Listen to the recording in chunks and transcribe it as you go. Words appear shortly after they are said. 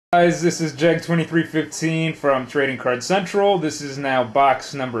Guys, this is Jeg2315 from Trading Card Central. This is now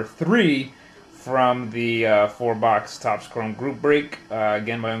box number 3 from the 4-box Topps Chrome Group Break.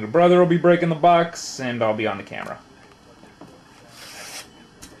 Again, my younger brother will be breaking the box, and I'll be on the camera.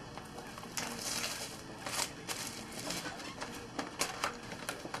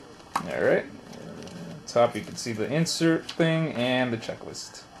 Alright, top you can see the insert thing and the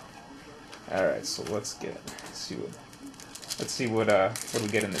checklist. Alright, so let's see what we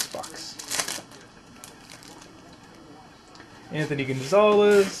get in this box. Anthony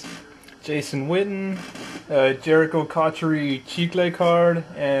Gonzalez, Jason Witten, Jericho Cotchery Chicle card,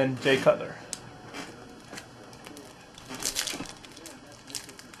 and Jay Cutler.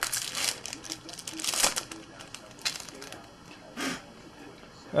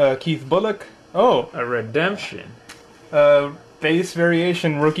 Keith Bullock. Oh, A redemption. base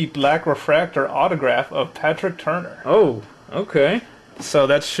variation rookie black refractor autograph of Patrick Turner. Oh, okay. So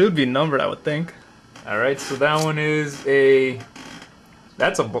that should be numbered, I would think. Alright, so that one is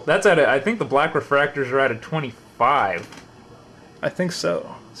that's at I think the black refractors are at a 25. I think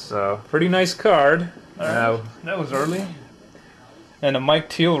so. So, pretty nice card. That was early. And a Mike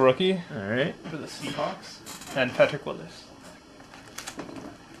Teal rookie Alright. for the Seahawks. And Patrick Willis.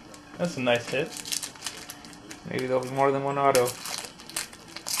 That's a nice hit. Maybe there'll be more than one auto.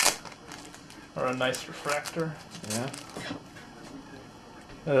 Or a nice refractor. Yeah.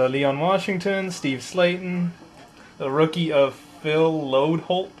 Leon Washington, Steve Slayton, the rookie of Phil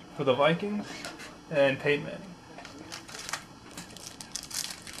Lodeholt for the Vikings, and Peyton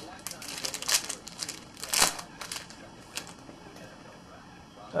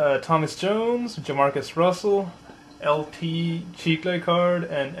Manning. Thomas Jones, Jamarcus Russell, LT Chicle card,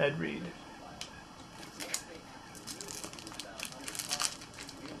 and Ed Reed.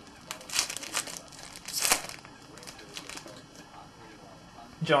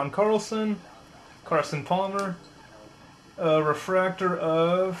 John Carlson, Carson Palmer, a refractor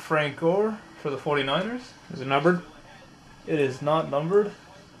of Frank Gore for the 49ers. Is it numbered? It is not numbered.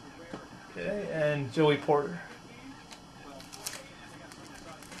 Okay, and Joey Porter.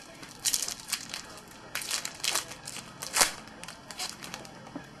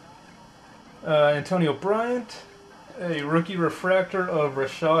 Antonio Bryant, a rookie refractor of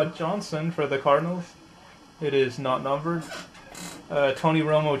Rashad Johnson for the Cardinals. It is not numbered. Tony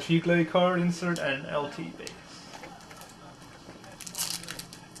Romo Chicle card insert and LT base.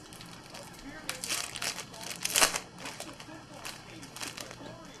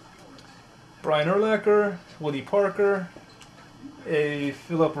 Brian Urlacher, Woody Parker, a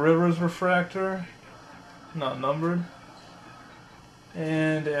Phillip Rivers refractor, not numbered,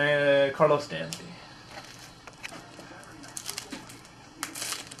 and Carlos Dancy.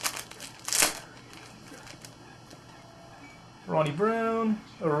 Ronnie Brown,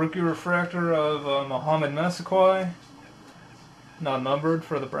 a rookie refractor of Mohamed Massaquoi, not numbered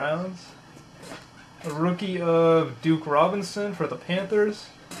for the Browns. A rookie of Duke Robinson for the Panthers,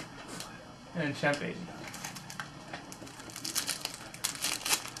 and Champ Bailey.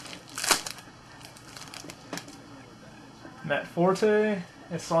 Matt Forte,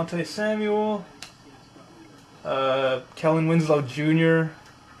 Asante Samuel, Kellen Winslow Jr.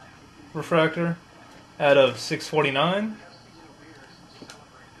 refractor out of 649.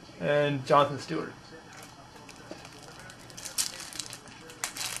 And Jonathan Stewart.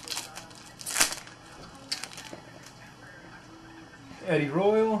 Eddie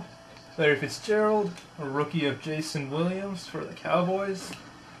Royal, Larry Fitzgerald, a rookie of Jason Williams for the Cowboys,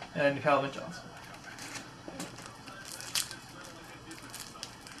 and Calvin Johnson.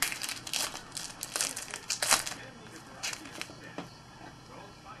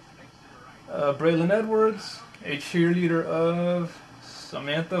 Braylon Edwards, a cheerleader of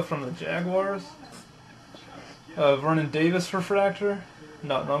Samantha from the Jaguars. Vernon Davis refractor,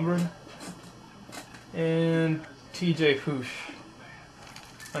 not numbered. And TJ Poosh,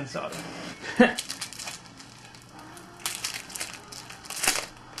 unsoldered.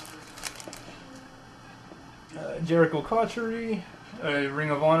 Jericho Cotchery, a Ring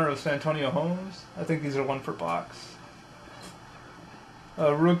of Honor of Santonio Holmes. I think these are one per box.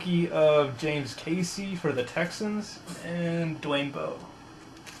 A rookie of James Casey for the Texans, and Dwayne Bowe.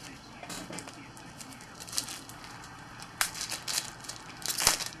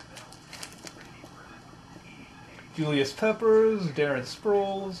 Julius Peppers, Darren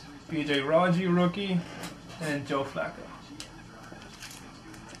Sproles, BJ Raji rookie, and Joe Flacco.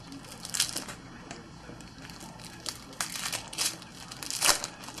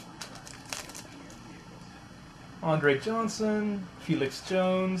 Andre Johnson, Felix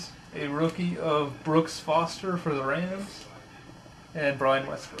Jones, a rookie of Brooks Foster for the Rams, and Brian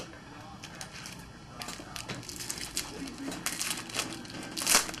Westbrook.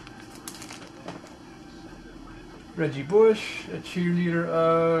 Reggie Bush, a cheerleader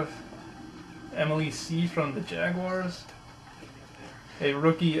of Emily C. from the Jaguars. A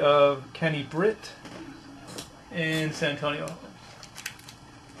rookie of Kenny Britt in San Antonio.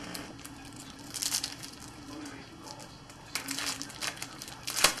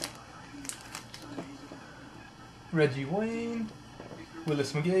 Reggie Wayne,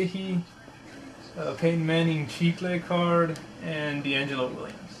 Willis McGahee, Peyton Manning Cheekley card, and D'Angelo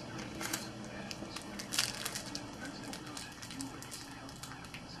Williams.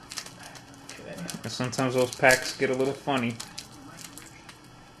 Okay. Sometimes those packs get a little funny.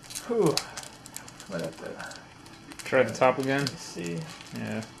 Whew. Might have to Try the top again. see.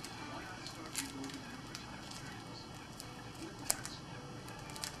 Yeah.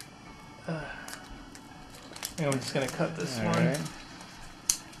 I think I'm just gonna cut this All one. right.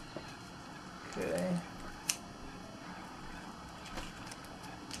 Okay.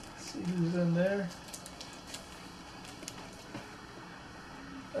 See who's in there.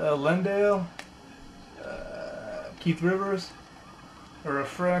 Lendale, Keith Rivers, a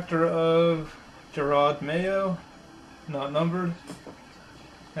refractor of Gerard Mayo, not numbered,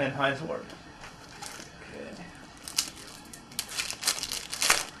 and Heinz Ward. Okay.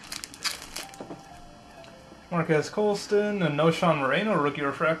 Marquez Colston, and Noshawn Moreno, rookie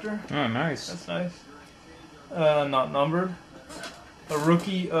refractor. Oh, nice. That's nice. Not numbered. A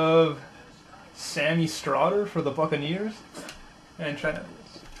rookie of Sammy Stroughter for the Buccaneers, and Trent Edwards.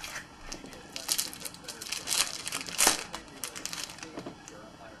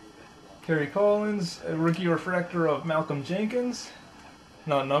 Kerry Collins, a rookie refractor of Malcolm Jenkins,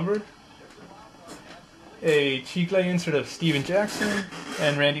 not numbered. A Cheekley insert of Steven Jackson,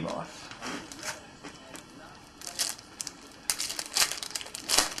 and Randy Moss.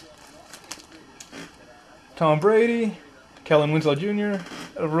 Tom Brady, Kellen Winslow Jr.,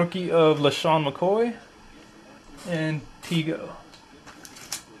 a rookie of LaShawn McCoy, and Tigo.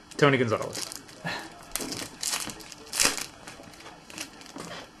 Tony Gonzalez.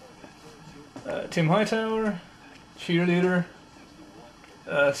 Tim Hightower, cheerleader,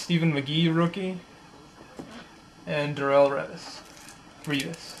 Stephen McGee, rookie, and Darrell Revis.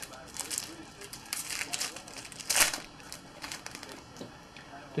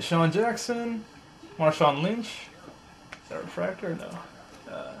 Deshaun Jackson, Marshawn Lynch. Is that a refractor? No.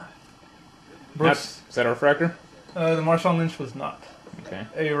 Brooks. Is that a refractor? The Marshawn Lynch was not. Okay.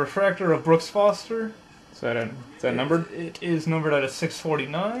 A refractor of Brooks Foster. Is that numbered? It is numbered at a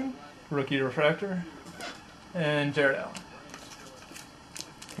 649. Rookie refractor. And Jared Allen.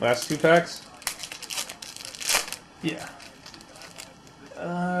 Last two packs? Yeah.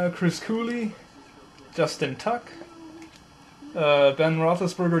 Chris Cooley. Justin Tuck. Ben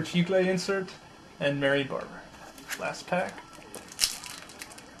Roethlisberger Cheekley insert. And Mary Barber. Last pack.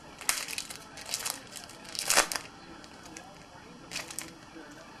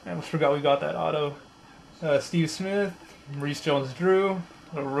 I almost forgot we got that auto. Steve Smith, Maurice Jones-Drew,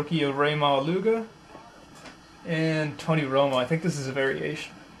 a rookie of Ray Malaluga, and Tony Romo. I think this is a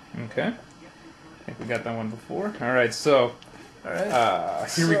variation. Okay. I think we got that one before. All right, so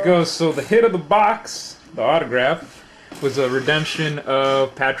here we So- go. So the hit of the box, the autograph, was a redemption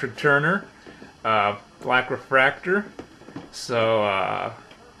of Patrick Turner, black refractor. So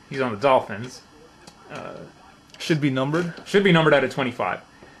he's on the Dolphins. Should be numbered. Should be numbered out of 25.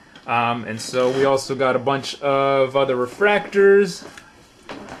 And so we also got a bunch of other refractors.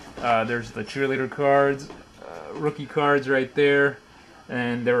 There's the cheerleader cards, rookie cards right there.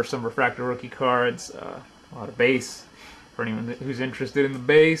 And there were some refractor rookie cards, a lot of base for anyone who's interested in the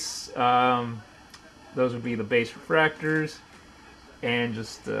base. Those would be the base refractors. And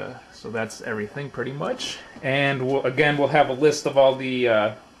just, so that's everything pretty much. And we'll have a list of all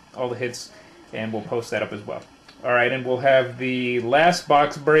the hits, and we'll post that up as well. All right, and we'll have the last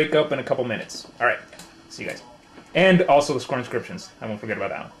box break up in a couple minutes. All right, see you guys. And also the score inscriptions. I won't forget about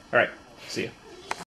that one. All right, see you.